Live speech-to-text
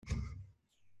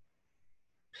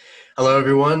Hello,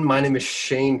 everyone. My name is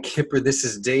Shane Kipper. This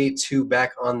is day two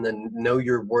back on the Know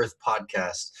Your Worth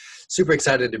podcast. Super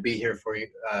excited to be here for you,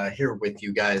 here with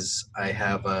you guys. I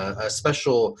have a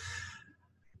special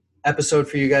episode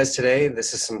for you guys today.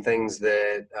 This is some things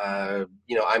that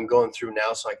I'm going through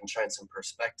now, so I can shine some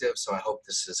perspective. So I hope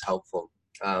this is helpful.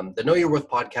 The Know Your Worth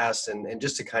podcast, and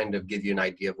just to kind of give you an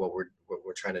idea of what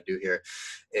we're trying to do here,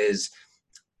 is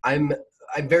I'm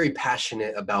I'm very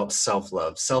passionate about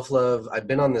self-love. Self-love, I've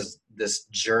been on this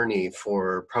journey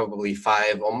for probably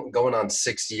going on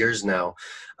 6 years now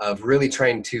of really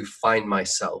trying to find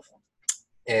myself.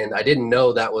 And I didn't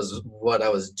know that was what I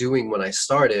was doing when I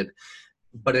started,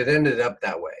 but it ended up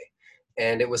that way.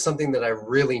 And it was something that I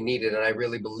really needed, and I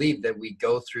really believe that we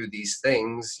go through these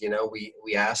things.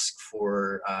 We ask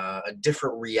for a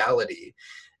different reality,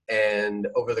 and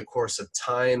over the course of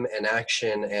time and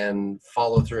action and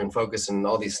follow through and focus and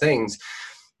all these things,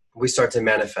 we start to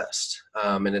manifest.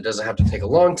 And it doesn't have to take a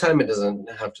long time. It doesn't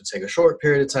have to take a short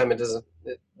period of time.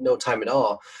 No time at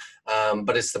all.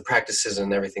 But it's the practices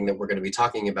and everything that we're going to be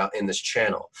talking about in this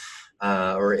channel,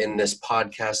 or in this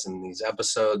podcast and these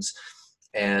episodes.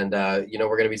 And,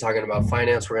 we're going to be talking about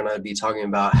finance. We're going to be talking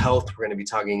about health. We're going to be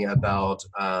talking about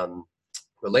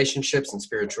relationships and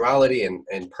spirituality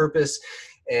and purpose.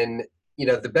 And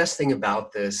the best thing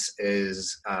about this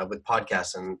is with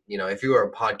podcasts, and if you are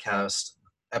a podcast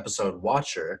episode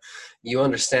watcher, you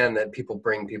understand that people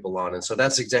bring people on, and so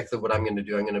that's exactly what I'm going to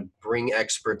do. I'm going to bring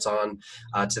experts on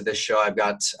to this show. I've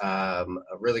got a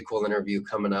really cool interview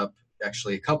coming up,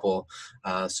 actually a couple,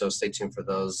 so stay tuned for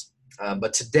those.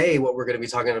 But today, what we're going to be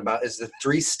talking about is the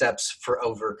 3 steps for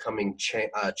overcoming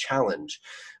challenges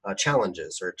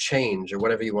or change or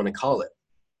whatever you want to call it.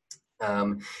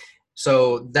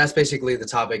 So that's basically the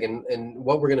topic. And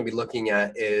what we're going to be looking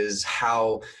at is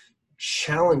how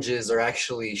challenges are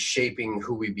actually shaping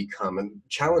who we become. And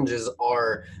challenges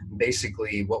are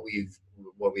basically what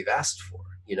we've asked for.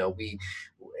 We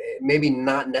maybe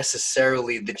not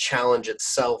necessarily the challenge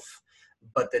itself,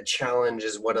 but the challenge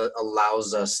is what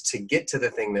allows us to get to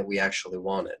the thing that we actually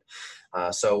wanted.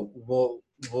 So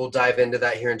we'll dive into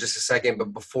that here in just a second.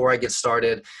 But before I get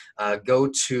started, go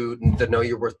to the Know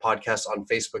Your Worth podcast on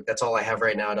Facebook. That's all I have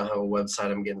right now. I don't have a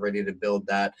website. I'm getting ready to build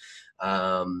that.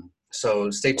 So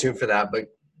stay tuned for that. But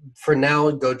for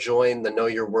now, go join the Know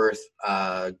Your Worth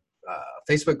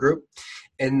Facebook group.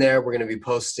 In there, we're going to be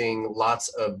posting lots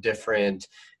of different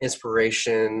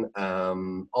inspiration,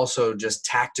 also just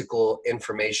tactical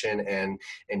information and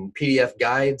PDF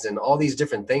guides and all these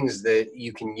different things that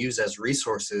you can use as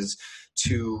resources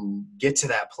to get to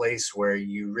that place where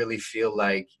you really feel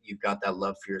like you've got that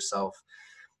love for yourself.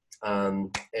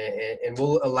 And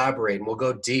we'll elaborate and we'll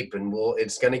go deep, and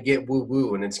it's going to get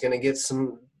woo-woo, and it's going to get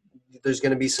there's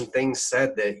going to be some things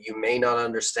said that you may not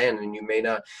understand and you may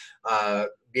not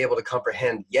be able to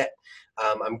comprehend yet.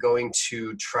 I'm going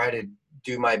to try to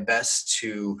do my best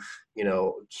to,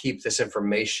 keep this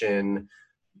information,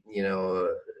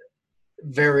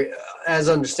 very as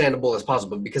understandable as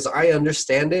possible, because I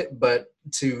understand it, but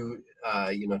to,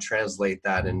 translate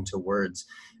that into words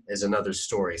is another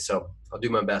story. So I'll do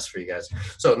my best for you guys.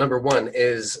 So number one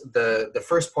is the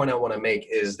first point I want to make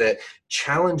is that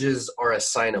challenges are a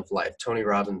sign of life. Tony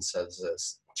Robbins says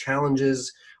this: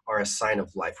 challenges are a sign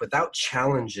of life. Without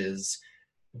challenges,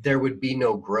 there would be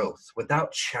no growth.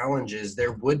 Without challenges,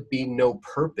 there would be no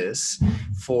purpose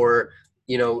for,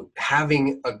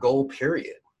 having a goal,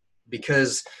 period.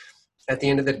 Because at the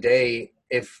end of the day,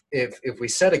 if we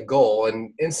set a goal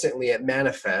and instantly it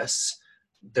manifests,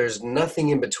 there's nothing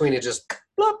in between. It just,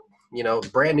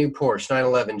 blop, brand new Porsche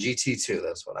 911 GT2.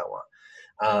 That's what I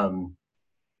want.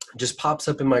 Just pops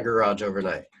up in my garage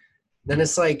overnight. Then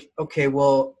it's like, okay,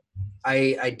 well,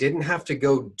 I didn't have to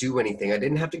go do anything. I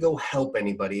didn't have to go help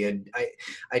anybody.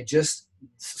 I just,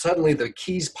 suddenly the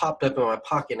keys popped up in my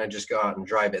pocket and I just go out and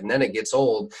drive it. And then it gets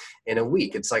old in a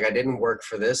week. It's like, I didn't work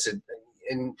for this.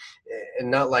 And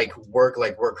not like work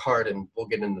hard. And we'll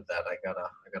get into that. I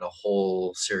got a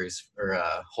whole series or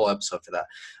a whole episode for that.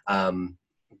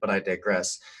 But I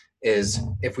digress. Is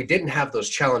if we didn't have those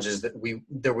challenges,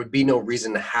 there would be no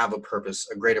reason to have a purpose,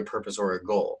 a greater purpose or a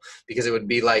goal, because it would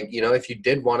be like, if you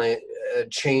did want to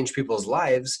change people's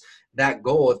lives, if that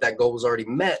goal was already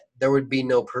met, there would be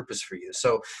no purpose for you.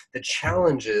 So the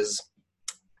challenges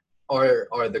are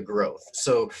the growth.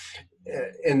 So,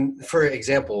 and for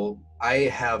example, I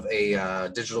have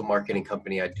a digital marketing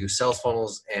company. I do sales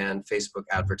funnels and Facebook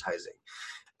advertising.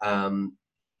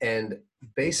 And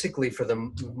basically for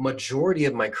the majority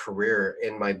of my career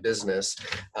in my business,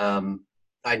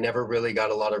 I never really got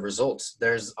a lot of results.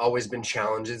 There's always been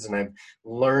challenges, and I've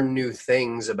learned new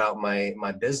things about my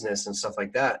business and stuff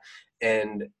like that.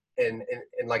 And and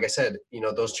like I said,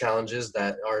 those challenges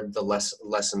that are the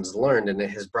lessons learned, and it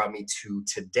has brought me to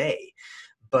today.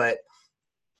 But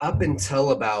up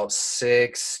until about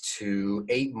 6 to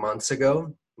 8 months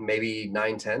ago, maybe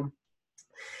 9, 10,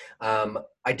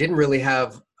 I didn't really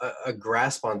have a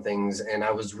grasp on things, and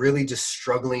I was really just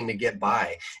struggling to get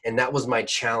by. And that was my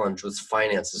challenge, was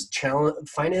finances.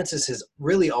 Finances has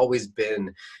really always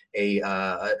been a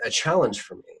challenge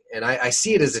for me, and I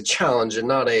see it as a challenge and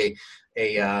not a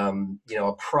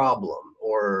problem,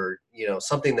 or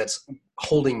something that's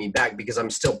holding me back, because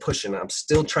I'm still pushing. I'm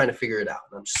still trying to figure it out.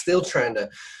 I'm still trying to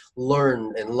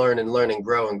learn and learn and learn and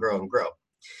grow and grow and grow.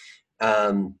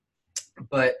 Um,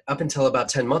 but up until about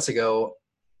 10 months ago,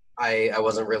 I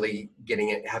wasn't really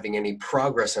having any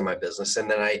progress in my business. And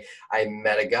then I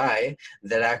met a guy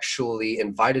that actually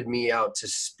invited me out to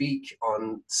speak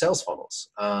on sales funnels.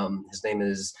 His name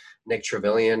is Nick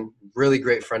Trevelyan, really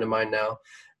great friend of mine now.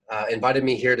 Invited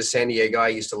me here to San Diego. I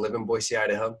used to live in Boise,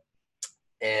 Idaho.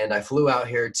 And I flew out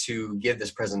here to give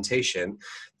this presentation.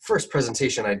 First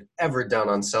presentation I'd ever done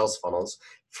on sales funnels.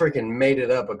 Freaking made it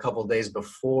up a couple days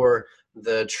before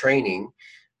the training.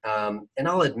 And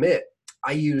I'll admit,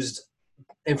 I used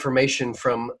information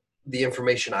from the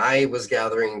information I was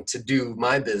gathering to do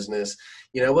my business.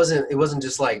 It wasn't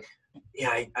just like,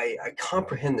 yeah, I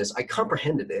comprehend this. I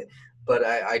comprehended it, but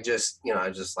I just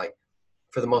like,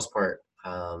 for the most part,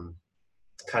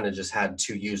 kind of just had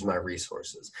to use my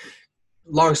resources.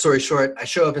 Long story short, I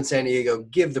show up in San Diego,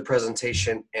 give the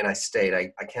presentation, and I stayed.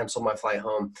 I canceled my flight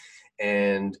home,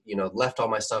 and left all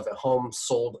my stuff at home,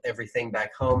 sold everything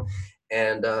back home,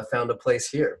 and found a place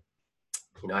here.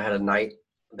 I had a night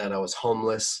that I was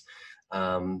homeless.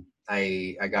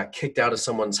 I got kicked out of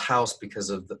someone's house because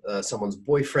of someone's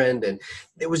boyfriend, and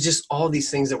it was just all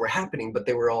these things that were happening, but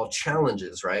they were all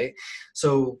challenges, right?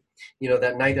 So,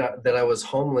 that night that I was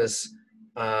homeless,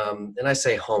 and I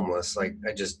say homeless, like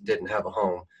I just didn't have a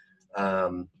home.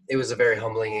 It was a very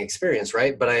humbling experience,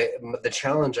 right? But the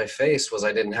challenge I faced was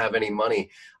I didn't have any money.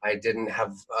 I didn't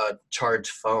have a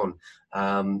charged phone.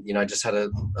 I just had a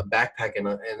backpack and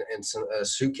a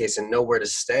suitcase and nowhere to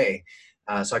stay.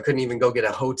 So I couldn't even go get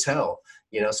a hotel,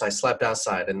 so I slept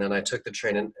outside, and then I took the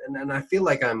train, and I feel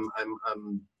like I'm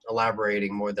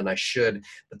elaborating more than I should,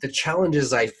 but the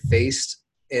challenges I faced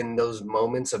in those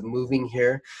moments of moving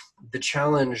here, the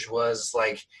challenge was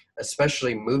like,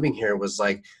 especially moving here, was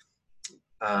like,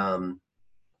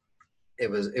 it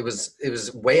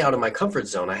was way out of my comfort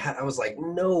zone. I was like,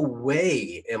 no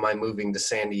way am I moving to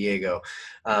San Diego.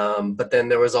 But then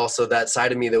there was also that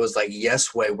side of me that was like,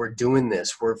 yes way, we're doing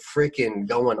this. We're freaking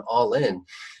going all in.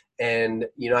 And,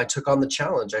 I took on the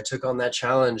challenge. I took on that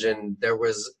challenge, and there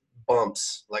was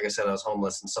bumps. Like I said, I was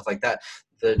homeless and stuff like that.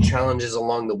 The challenges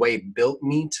along the way built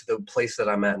me to the place that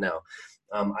I'm at now.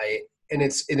 And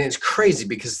it's crazy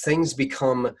because things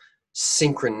become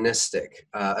synchronistic,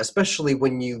 especially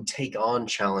when you take on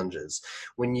challenges,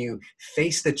 when you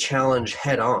face the challenge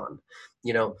head on.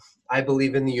 I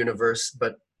believe in the universe,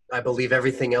 but I believe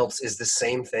everything else is the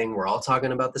same thing. We're all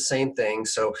talking about the same thing.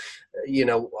 So,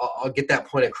 I'll get that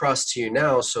point across to you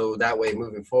now. So that way,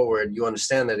 moving forward, you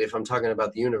understand that if I'm talking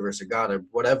about the universe or God or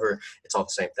whatever, it's all the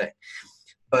same thing.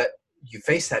 But you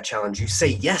face that challenge, you say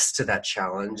yes to that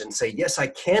challenge and say, yes, I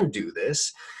can do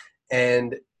this.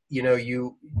 And,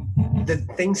 the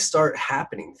things start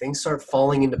happening, things start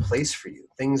falling into place for you.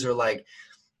 Things are like,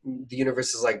 the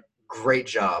universe is like, great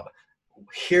job.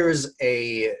 Here's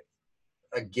a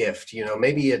gift.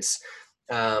 Maybe it's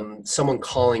someone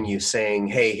calling you saying,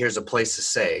 hey, here's a place to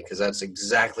stay, because that's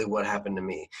exactly what happened to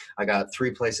me. I got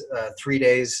 3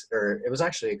 days, or it was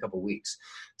actually a couple weeks.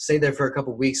 Stayed there for a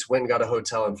couple weeks, went and got a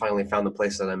hotel, and finally found the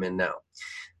place that I'm in now.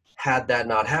 Had that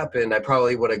not happened, I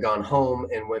probably would have gone home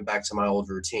and went back to my old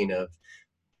routine of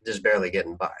just barely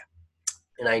getting by.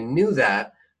 And I knew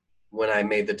that when I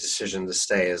made the decision to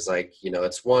stay, is like,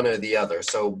 it's one or the other.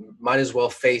 So might as well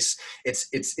face it's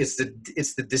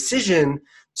the decision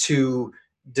to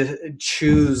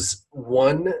choose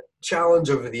one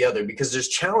challenge over the other, because there's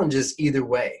challenges either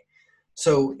way.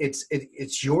 So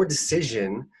it's your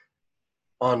decision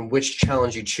on which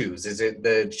challenge you choose. Is it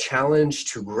the challenge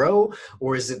to grow,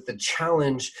 or is it the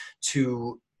challenge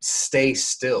to stay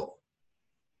still?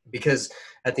 Because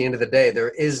at the end of the day, there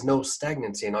is no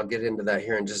stagnancy, and I'll get into that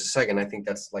here in just a second. I think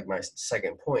that's like my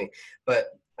second point. But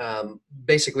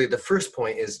basically, the first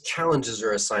point is challenges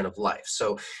are a sign of life.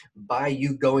 So by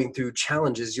you going through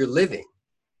challenges, you're living.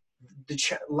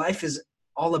 Life is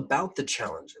all about the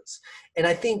challenges. And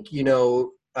I think,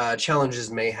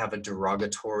 challenges may have a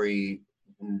derogatory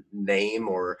name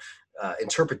or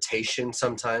interpretation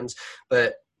sometimes,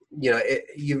 but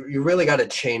you really got to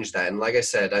change that. And like I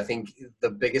said, I think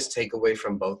the biggest takeaway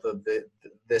from both of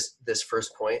this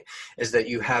first point is that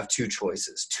you have two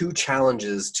choices, two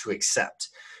challenges to accept,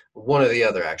 one or the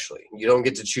other. Actually, you don't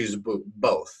get to choose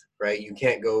both, right? You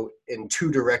can't go in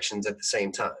two directions at the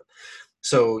same time.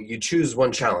 So you choose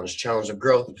one challenge of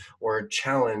growth, or a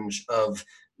challenge of,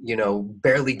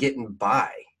 barely getting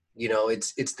by.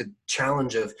 It's the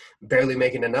challenge of barely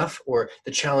making enough, or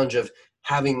the challenge of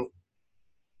having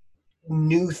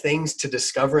new things to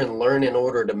discover and learn in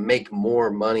order to make more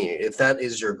money, if that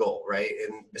is your goal, right?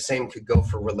 And the same could go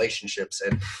for relationships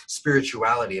and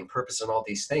spirituality and purpose and all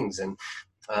these things. And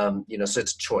so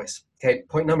it's a choice. Okay,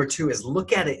 point number 2 is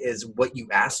look at it as what you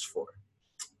asked for.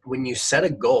 When you set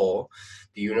a goal,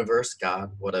 the universe,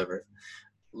 God, whatever,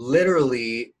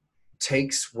 literally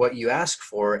takes what you ask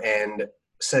for and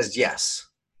says, yes,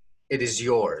 it is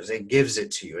yours. It gives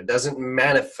it to you. It doesn't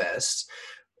manifest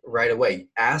right away.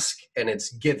 Ask and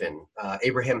it's given.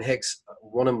 Abraham Hicks,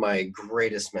 one of my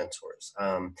greatest mentors.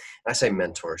 I say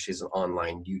mentor, she's an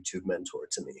online YouTube mentor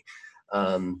to me.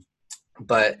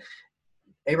 But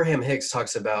Abraham Hicks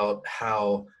talks about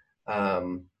how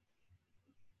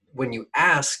when you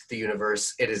ask the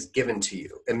universe, it is given to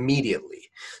you immediately.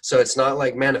 So it's not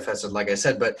like manifested, like I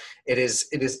said, but it is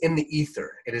in the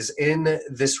ether. It is in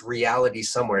this reality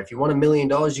somewhere. If you want $1 million,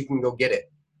 you can go get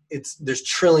it. There's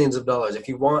trillions of dollars. If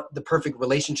you want the perfect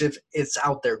relationship, it's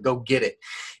out there. Go get it.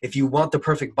 If you want the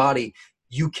perfect body,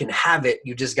 you can have it.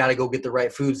 You just got to go get the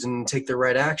right foods and take the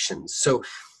right actions. So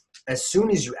as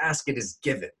soon as you ask, it is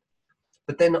given.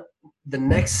 But then the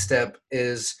next step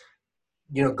is,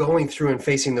 going through and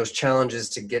facing those challenges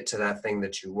to get to that thing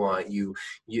that you want.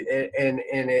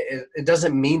 It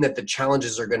doesn't mean that the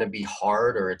challenges are going to be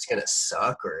hard or it's going to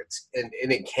suck and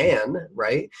it can,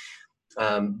 right?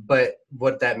 But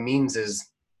what that means is,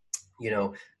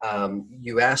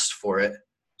 you asked for it.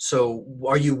 So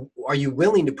are you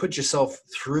willing to put yourself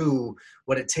through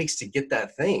what it takes to get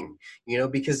that thing?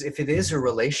 Because if it is a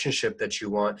relationship that you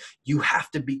want, you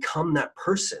have to become that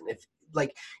person. If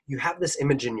like you have this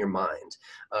image in your mind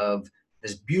of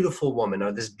this beautiful woman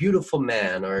or this beautiful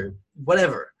man or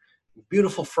whatever,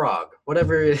 beautiful frog,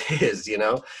 whatever it is,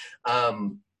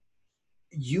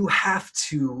 you have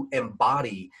to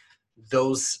embody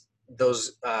those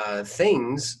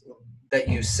things that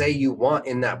you say you want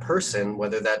in that person,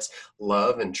 whether that's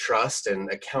love and trust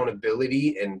and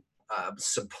accountability and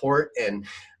support and,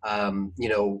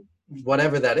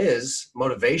 whatever that is,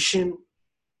 motivation,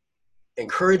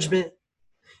 encouragement.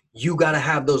 You got to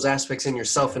have those aspects in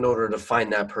yourself in order to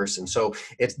find that person. So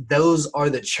those are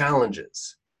the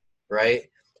challenges, right?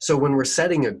 So when we're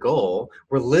setting a goal,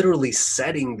 we're literally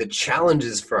setting the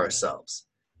challenges for ourselves,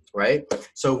 right?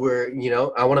 So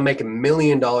I want to make $1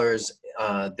 million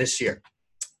this year.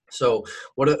 So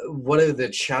what are the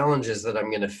challenges that I'm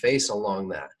going to face along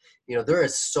that? There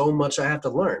is so much I have to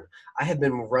learn. I have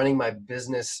been running my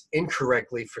business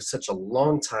incorrectly for such a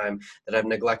long time that I've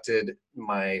neglected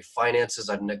my finances.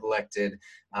 I've neglected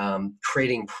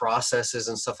creating processes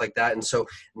and stuff like that. And so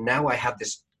now I have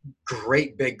this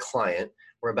great big client.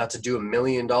 We're about to do $1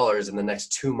 million in the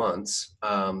next 2 months.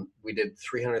 We did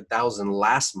 300,000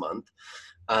 last month.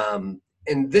 And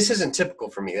this isn't typical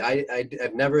for me.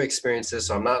 I've never experienced this,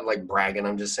 so I'm not like bragging.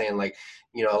 I'm just saying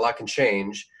a lot can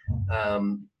change.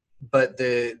 But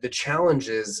the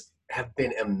challenges have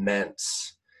been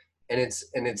immense, and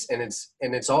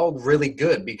it's all really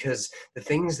good because the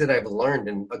things that I've learned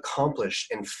and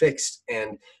accomplished and fixed,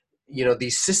 and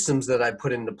these systems that I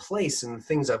put into place and the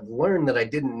things I've learned that I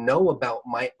didn't know about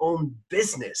my own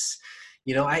business.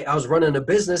 I was running a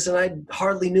business and I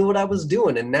hardly knew what I was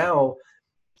doing, and now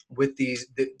with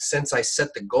since I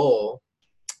set the goal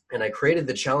and I created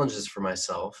the challenges for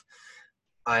myself,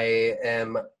 I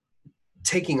am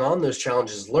taking on those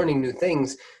challenges, learning new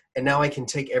things. And now I can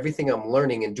take everything I'm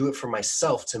learning and do it for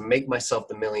myself to make myself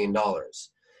the $1 million.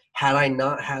 Had I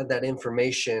not had that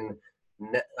information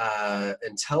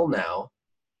until now,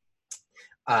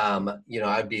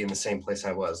 I'd be in the same place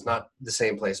I was. Not the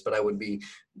same place, but I would be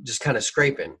just kind of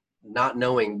scraping, not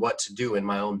knowing what to do in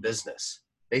my own business,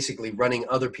 basically running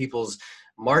other people's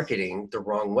marketing the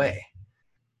wrong way.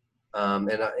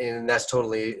 And that's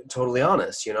totally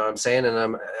honest, you know what I'm saying?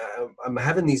 And I'm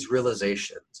having these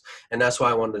realizations, and that's why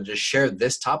I wanted to just share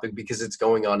this topic, because it's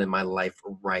going on in my life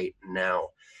right now.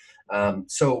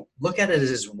 So look at it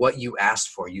as what you asked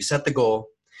for. You set the goal.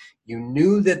 You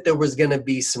knew that there was going to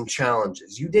be some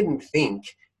challenges. You didn't think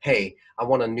hey, I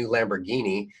want a new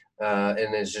Lamborghini,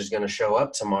 and it's just going to show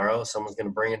up tomorrow. Someone's going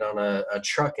to bring it on a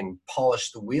truck and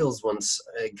polish the wheels once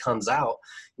it comes out.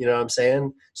 You know what I'm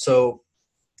saying? So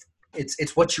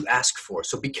it's what you ask for.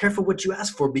 So be careful what you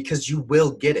ask for, because you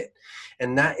will get it.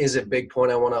 And that is a big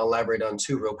point I want to elaborate on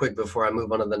too, real quick, before I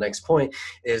move on to the next point,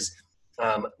 is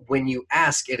when you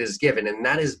ask, it is given. And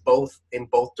that is both in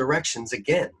both directions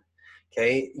again.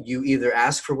 Okay. You either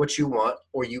ask for what you want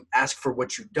or you ask for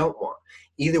what you don't want.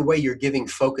 Either way, you're giving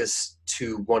focus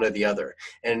to one or the other.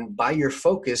 And by your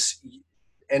focus,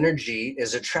 energy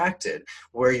is attracted.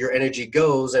 Where your energy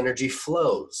goes, energy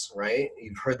flows, right?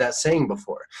 You've heard that saying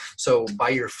before. So by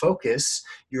your focus,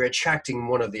 you're attracting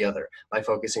one or the other, by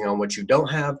focusing on what you don't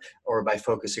have or by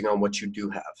focusing on what you do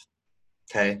have.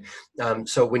 Okay.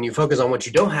 So when you focus on what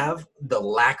you don't have, the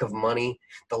lack of money,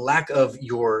 the lack of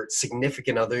your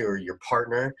significant other or your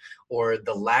partner, or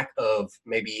the lack of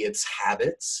maybe its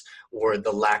habits, or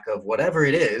the lack of whatever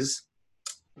it is,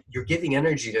 you're giving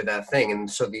energy to that thing. And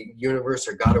so the universe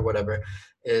or God or whatever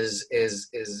is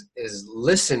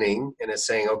listening and is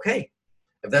saying, okay,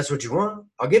 if that's what you want,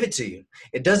 I'll give it to you.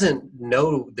 It doesn't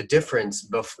know the difference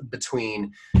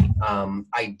between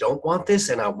I don't want this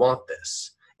and I want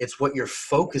this. It's what you're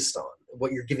focused on,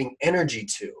 what you're giving energy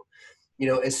to. You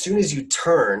know, as soon as you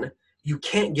turn, you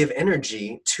can't give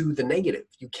energy to the negative.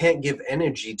 You can't give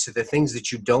energy to the things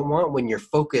that you don't want when you're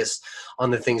focused on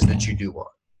the things that you do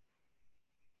want.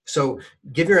 So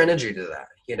give your energy to that.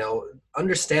 You know,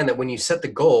 understand that when you set the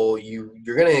goal,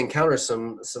 you're going to encounter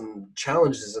some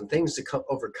challenges and things to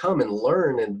overcome and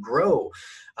learn and grow.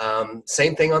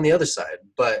 Same thing on the other side,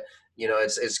 but you know,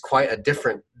 it's quite a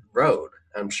different road.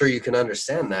 I'm sure you can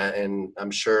understand that, and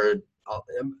I'm sure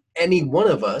any one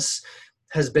of us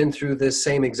has been through this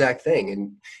same exact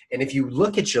thing. And if you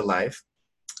look at your life,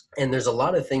 and there's a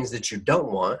lot of things that you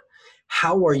don't want,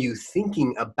 how are you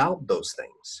thinking about those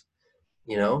things?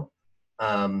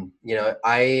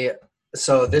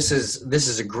 So this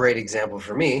is a great example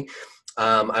for me.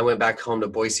 I went back home to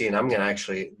Boise, and I'm going to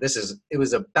actually, it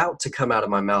was about to come out of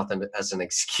my mouth as an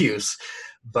excuse,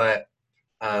 but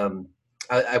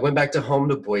I went back to home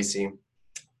to Boise,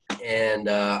 and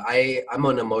I'm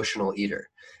an emotional eater.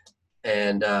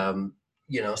 And,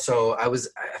 so I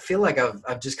feel like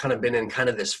I've just kind of been in kind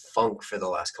of this funk for the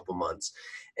last couple months.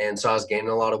 And so I was gaining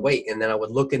a lot of weight, and then I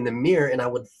would look in the mirror and I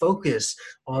would focus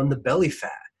on the belly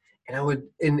fat,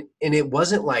 and it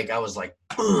wasn't like I was like,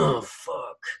 oh,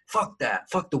 fuck that,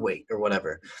 fuck the weight or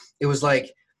whatever. It was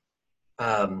like,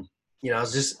 I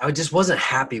just wasn't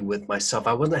happy with myself.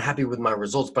 I wasn't happy with my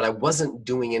results, but I wasn't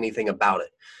doing anything about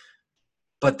it.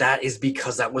 But that is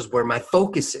because that was where my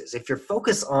focus is. If you're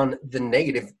focused on the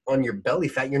negative, on your belly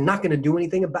fat, you're not going to do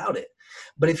anything about it.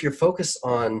 But if you're focused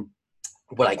on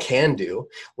what I can do,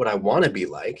 what I want to be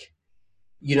like,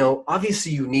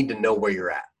 obviously you need to know where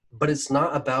you're at. But it's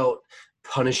not about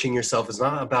punishing yourself. It's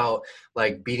not about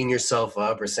like beating yourself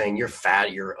up or saying you're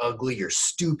fat, you're ugly, you're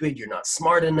stupid, you're not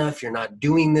smart enough, you're not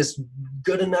doing this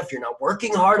good enough, you're not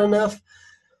working hard enough.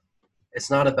 It's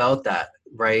not about that,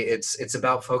 right? It's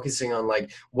about focusing on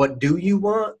like, what do you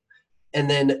want? And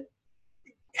then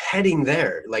heading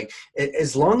there. Like,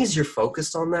 as long as you're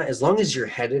focused on that, as long as you're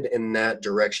headed in that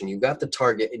direction, you got the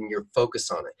target and you're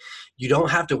focused on it, you don't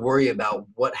have to worry about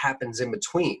what happens in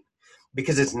between,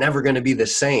 because it's never going to be the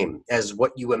same as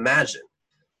what you imagine.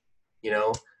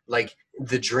 Like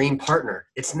the dream partner,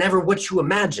 it's never what you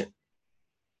imagine.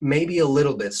 Maybe a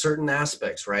little bit, certain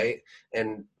aspects, right?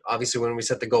 And obviously when we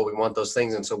set the goal, we want those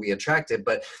things, and so we attract it,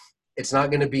 but it's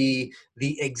not going to be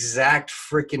the exact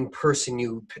freaking person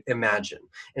you imagine.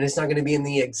 And it's not going to be in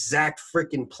the exact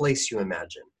freaking place you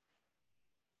imagine,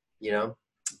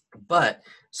 But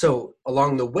so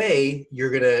along the way,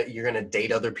 you're going to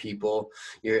date other people.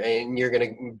 You're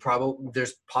going to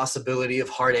there's possibility of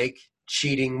heartache,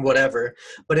 cheating, whatever.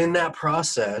 But in that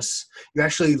process, you're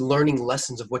actually learning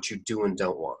lessons of what you do and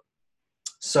don't want.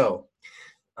 So,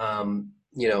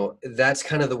 that's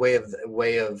kind of the way of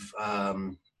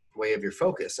your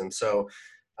focus. And so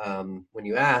when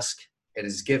you ask, it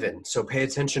is given. So pay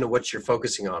attention to what you're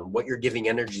focusing on, what you're giving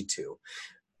energy to.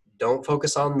 Don't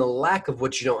focus on the lack of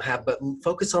what you don't have, but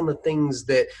focus on the things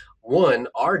that, one,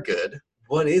 are good,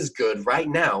 what is good right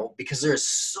now, because there's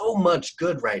so much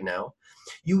good right now.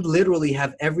 You literally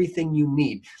have everything you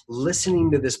need. Listening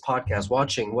to this podcast,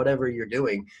 watching, whatever you're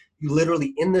doing, you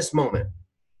literally, in this moment,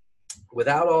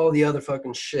 without all the other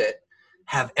fucking shit,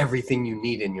 have everything you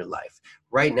need in your life.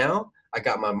 Right now, I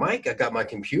got my mic, I got my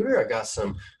computer, I got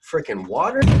some freaking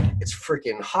water. It's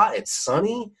freaking hot, it's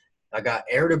sunny. I got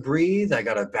air to breathe. I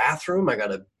got a bathroom. I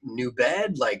got a new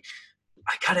bed. Like,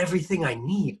 I got everything I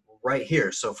need right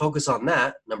here. So focus on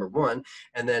that, number one,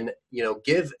 and then,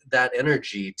 give that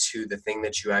energy to the thing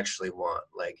that you actually want.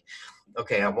 Like,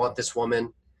 okay, I want this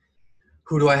woman.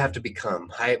 Who do I have to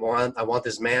become? I want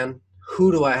this man.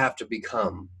 Who do I have to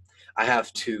become? I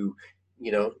have to,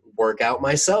 work out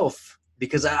myself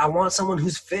because I want someone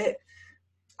who's fit.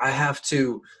 I have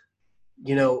to,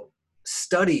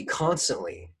 study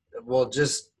constantly. Well,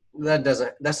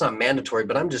 that's not mandatory,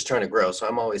 but I'm just trying to grow. So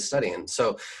I'm always studying.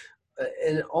 So,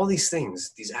 and all these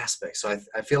things, these aspects. So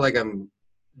I feel like I'm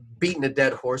beating a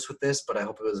dead horse with this, but I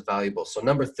hope it was valuable. So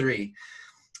number 3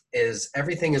 is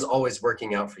everything is always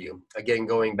working out for you. Again,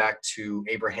 going back to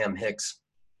Abraham Hicks,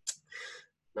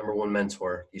 number 1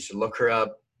 mentor. You should look her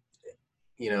up.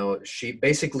 She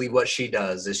basically, what she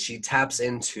does is she taps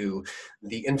into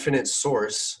the infinite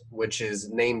source, which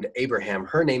is named Abraham.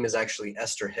 Her name is actually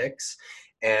Esther Hicks,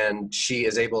 and she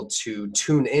is able to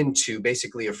tune into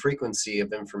basically a frequency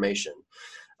of information.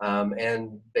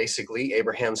 And basically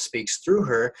Abraham speaks through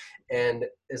her and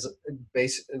is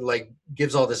basically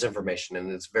gives all this information,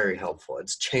 and it's very helpful.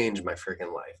 It's changed my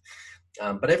freaking life.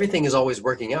 But everything is always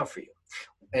working out for you.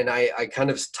 And I kind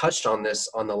of touched on this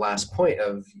on the last point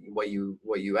of what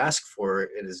you ask for,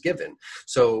 it is given.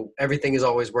 So everything is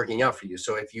always working out for you.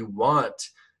 So if you want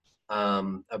a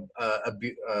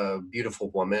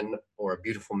beautiful woman or a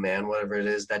beautiful man, whatever it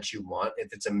is that you want,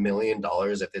 if it's $1 million,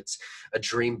 if it's a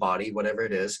dream body, whatever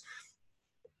it is.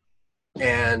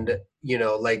 And,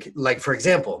 like for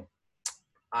example,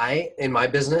 in my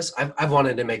business, I've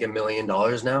wanted to make $1 million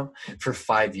now for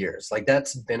 5 years. Like,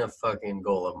 that's been a fucking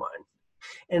goal of mine.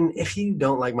 And if you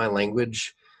don't like my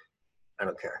language, I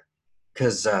don't care,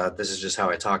 because this is just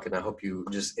how I talk, and I hope you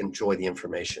just enjoy the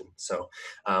information. So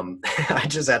I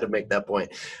just had to make that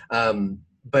point.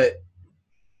 But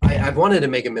I've wanted to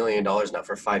make $1 million now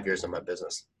for 5 years in my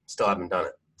business. Still haven't done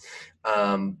it.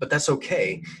 But that's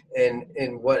okay.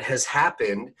 And what has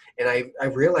happened, and I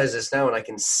realize this now, and I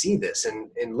can see this,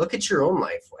 and look at your own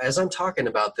life. As I'm talking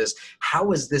about this,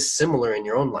 how is this similar in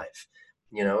your own life?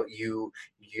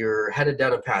 You're headed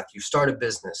down a path. You start a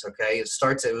business, okay? It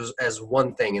starts as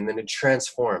one thing, and then it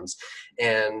transforms,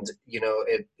 and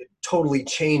it totally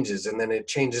changes, and then it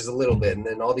changes a little bit, and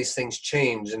then all these things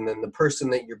change, and then the person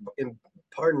that you're in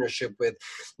partnership with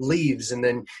leaves, and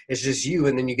then it's just you,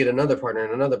 and then you get another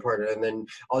partner, and then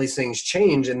all these things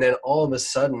change, and then all of a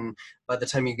sudden, by the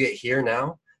time you get here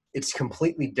now, it's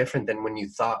completely different than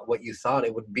what you thought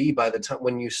it would be by the time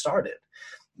when you started,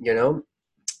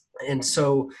 And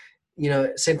so,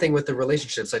 same thing with the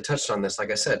relationships. I touched on this.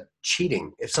 Like I said,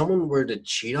 cheating. If someone were to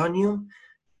cheat on you,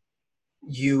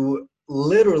 you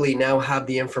literally now have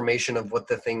the information of what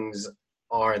the things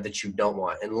are that you don't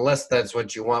want, unless that's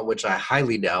what you want, which I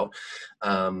highly doubt,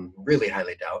 really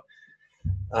highly doubt.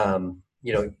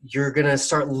 You're going to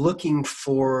start looking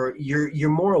for, you're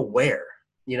more aware.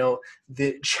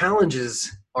 The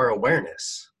challenges are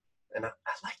awareness. And I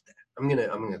like that. I'm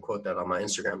gonna quote that on my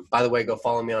Instagram. By the way, go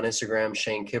follow me on Instagram,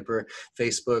 Shane Kipper,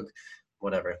 Facebook,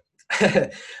 whatever.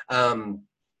 But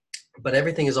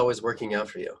everything is always working out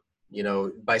for you.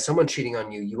 By someone cheating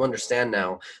on you, you understand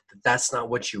now that that's not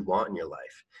what you want in your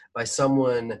life. By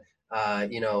someone,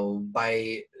 and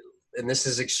this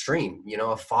is extreme,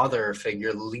 a father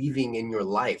figure leaving in your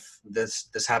life. This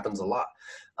happens a lot.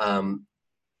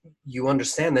 You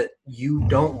understand that you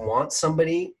don't want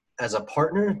somebody as a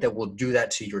partner that will do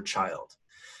that to your child,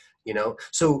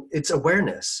 so it's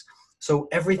awareness. So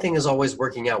everything is always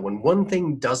working out. When one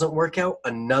thing doesn't work out,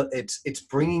 it's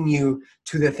bringing you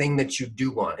to the thing that you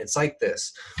do want. It's like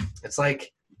this. It's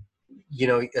like,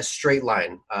 a straight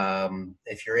line.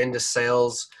 If you're into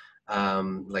sales,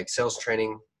 like sales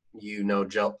training,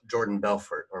 Jordan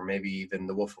Belfort, or maybe even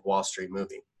the Wolf of Wall Street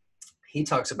movie. He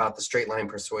talks about the straight line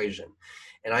persuasion.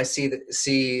 And I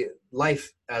see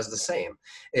life as the same.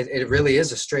 It really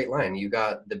is a straight line. You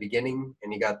got the beginning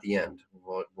and you got the end.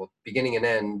 Well, beginning and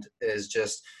end is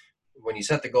just when you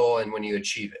set the goal and when you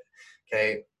achieve it.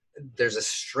 Okay, there's a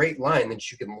straight line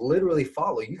that you can literally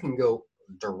follow. You can go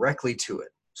directly to it,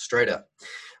 straight up.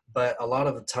 But a lot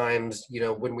of the times,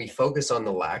 when we focus on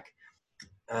the lack,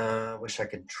 I wish I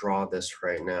could draw this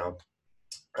right now.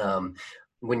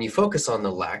 When you focus on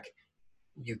the lack,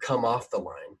 you come off the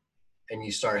line and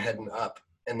you start heading up,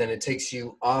 and then it takes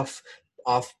you off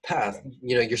path.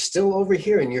 You're still over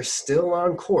here and you're still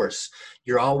on course.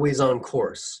 You're always on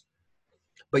course,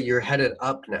 but you're headed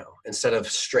up now instead of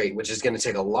straight, which is going to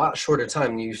take a lot shorter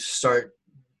time. You start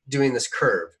doing this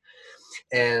curve.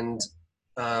 And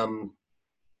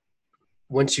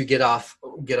once you get off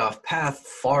path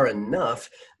far enough,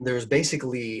 there's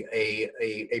basically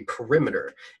a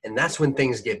perimeter, and that's when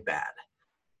things get bad,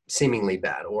 seemingly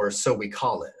bad, or so we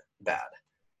call it. bad.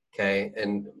 Okay.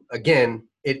 And again,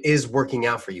 it is working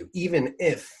out for you. Even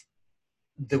if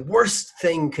the worst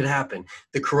thing could happen,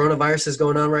 the coronavirus is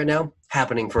going on right now,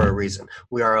 happening for a reason.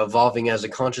 We are evolving as a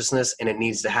consciousness and it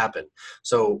needs to happen.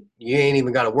 So you ain't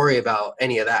even got to worry about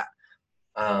any of that.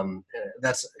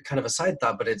 That's kind of a side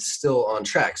thought, but it's still on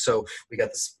track. So we got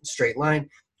this straight line,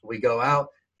 we go out,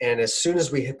 and as soon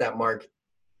as we hit that mark,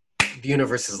 the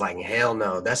universe is like, hell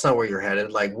no, that's not where you're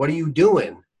headed. Like, what are you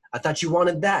doing? I thought you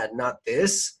wanted that, not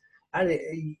this.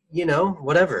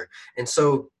 Whatever. And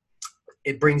so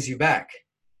it brings you back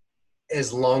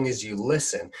as long as you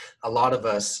listen. A lot of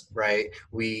us, right,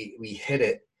 we hit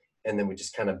it and then we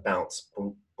just kind of bounce,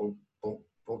 boom, boom, boom,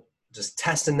 boom, just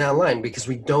testing that line because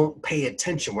we don't pay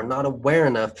attention. We're not aware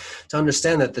enough to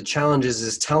understand that the challenges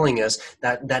is telling us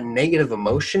that that negative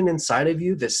emotion inside of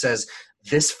you that says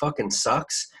this fucking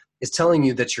sucks is telling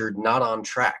you that you're not on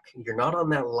track. You're not on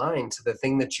that line to the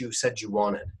thing that you said you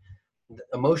wanted.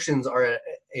 Emotions are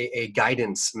a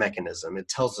guidance mechanism. It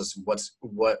tells us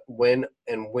when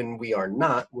we are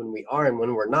not, when we are and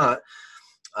when we're not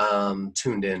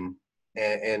tuned in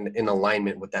and in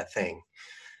alignment with that thing.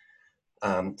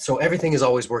 So everything is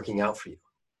always working out for you.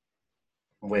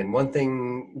 When one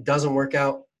thing doesn't work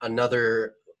out,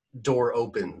 another door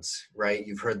opens, right?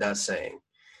 You've heard that saying.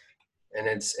 And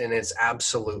it's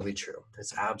absolutely true.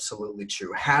 It's absolutely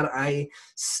true. Had I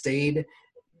stayed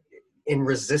in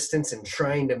resistance and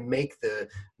trying to make the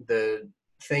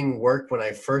thing work when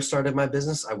I first started my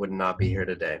business, I would not be here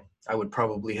today. I would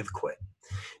probably have quit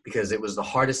because it was the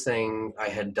hardest thing I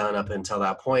had done up until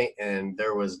that point, and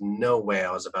there was no way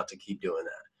I was about to keep doing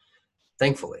that.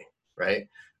 Thankfully, right?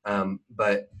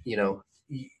 But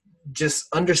just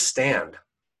understand.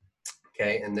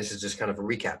 Okay, and this is just kind of a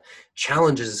recap.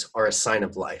 Challenges are a sign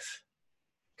of life.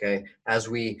 Okay, as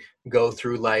we go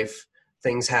through life,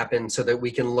 things happen so that we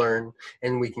can learn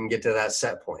and we can get to that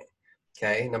set point.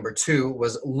 Okay, number 2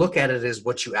 was look at it as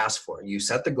what you asked for. You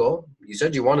set the goal. You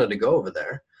said you wanted to go over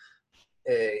there.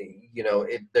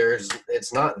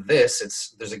 It's not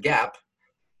this. There's a gap.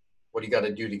 What do you got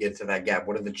to do to get to that gap?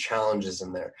 What are the challenges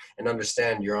in there? And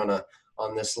understand you're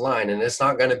on this line, and it's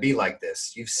not going to be like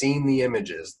this. You've seen the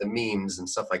images, the memes, and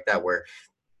stuff like that, where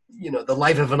the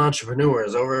life of an entrepreneur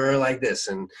is over like this,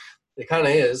 and it kind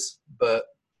of is, but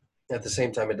at the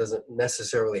same time, it doesn't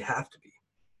necessarily have to be.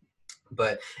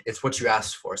 But it's what you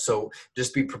asked for. So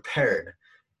just be prepared.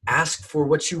 Ask for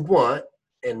what you want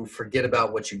and forget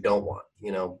about what you don't want,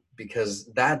 because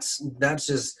that's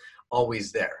just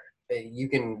always there. You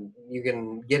can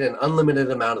get an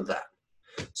unlimited amount of that.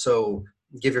 So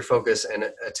give your focus and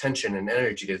attention and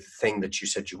energy to the thing that you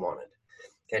said you wanted.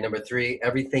 Okay, number 3,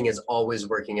 everything is always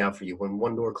working out for you. When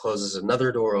one door closes,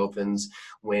 another door opens.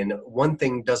 When one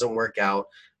thing doesn't work out,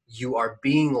 you are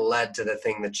being led to the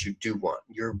thing that you do want.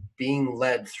 You're being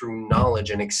led through knowledge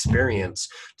and experience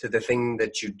to the thing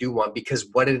that you do want, because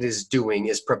what it is doing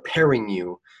is preparing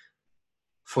you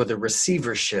for the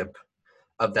receivership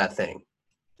of that thing.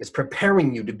 It's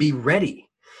preparing you to be ready.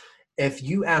 If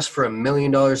you asked for $1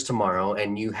 million tomorrow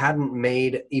and you hadn't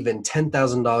made even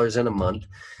 $10,000 in a month,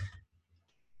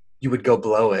 you would go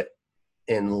blow it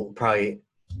in probably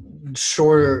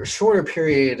shorter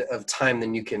period of time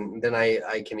than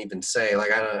I can even say.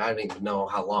 Like, I don't even know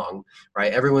how long,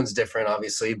 right? Everyone's different,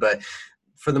 obviously, but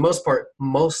for the most part,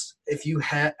 if you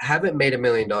haven't made $1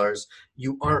 million,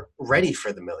 you aren't ready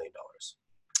for the $1 million.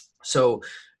 So,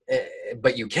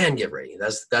 but you can get ready.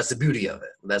 That's the beauty of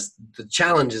it. That's the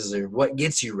challenges are what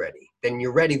gets you ready. Then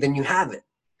you're ready, then you have it.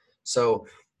 So,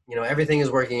 everything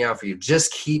is working out for you.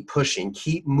 Just keep pushing,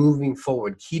 keep moving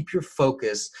forward, keep your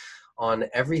focus on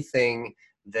everything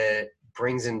that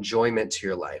brings enjoyment to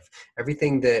your life,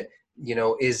 everything that,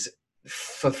 is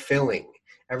fulfilling,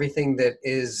 everything that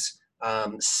is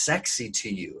sexy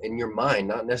to you in your mind,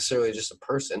 not necessarily just a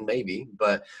person, maybe,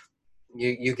 but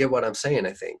you get what I'm saying,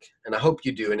 I think. And I hope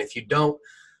you do. And if you don't,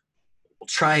 we'll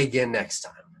try again next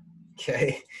time.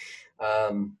 Okay.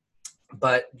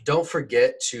 But don't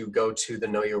forget to go to the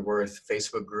Know Your Worth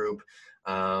Facebook group.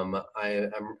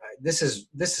 This is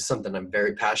something I'm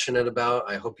very passionate about.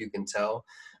 I hope you can tell.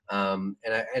 And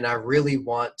I really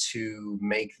want to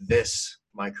make this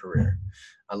my career.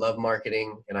 I love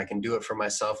marketing, and I can do it for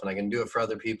myself and I can do it for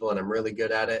other people, and I'm really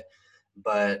good at it,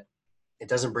 but it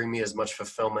doesn't bring me as much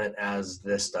fulfillment as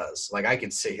this does. Like, I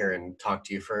could sit here and talk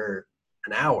to you for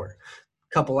an hour,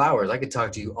 couple hours. I could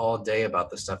talk to you all day about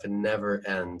this stuff. It never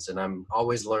ends. And I'm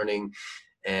always learning.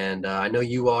 And I know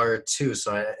you are too.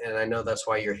 So I know that's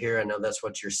why you're here. I know that's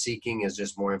what you're seeking, is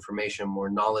just more information,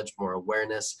 more knowledge, more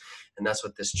awareness. And that's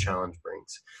what this challenge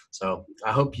brings. So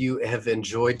I hope you have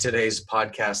enjoyed today's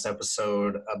podcast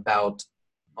episode about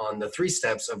on the 3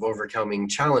 steps of overcoming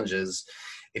challenges.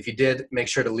 If you did, make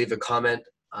sure to leave a comment,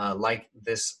 like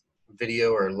this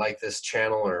video or like this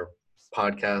channel or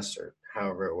podcast or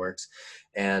however it works.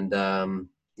 And,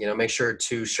 make sure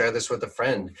to share this with a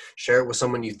friend. Share it with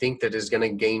someone you think that is going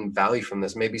to gain value from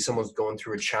this. Maybe someone's going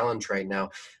through a challenge right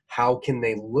now. How can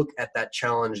they look at that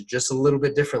challenge just a little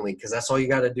bit differently? Because that's all you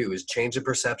got to do is change the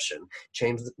perception,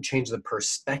 change the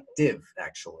perspective,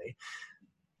 actually.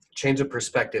 Change the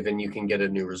perspective and you can get a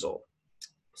new result.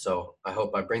 So I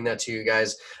hope I bring that to you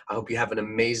guys. I hope you have an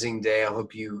amazing day. I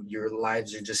hope your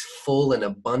lives are just full and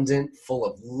abundant, full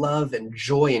of love and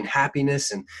joy and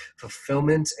happiness and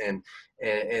fulfillment. And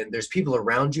there's people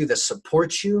around you that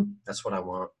support you. That's what I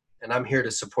want. And I'm here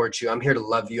to support you. I'm here to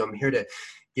love you. I'm here to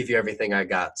give you everything I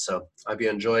got. So I hope you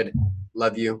enjoyed.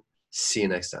 Love you. See you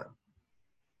next time.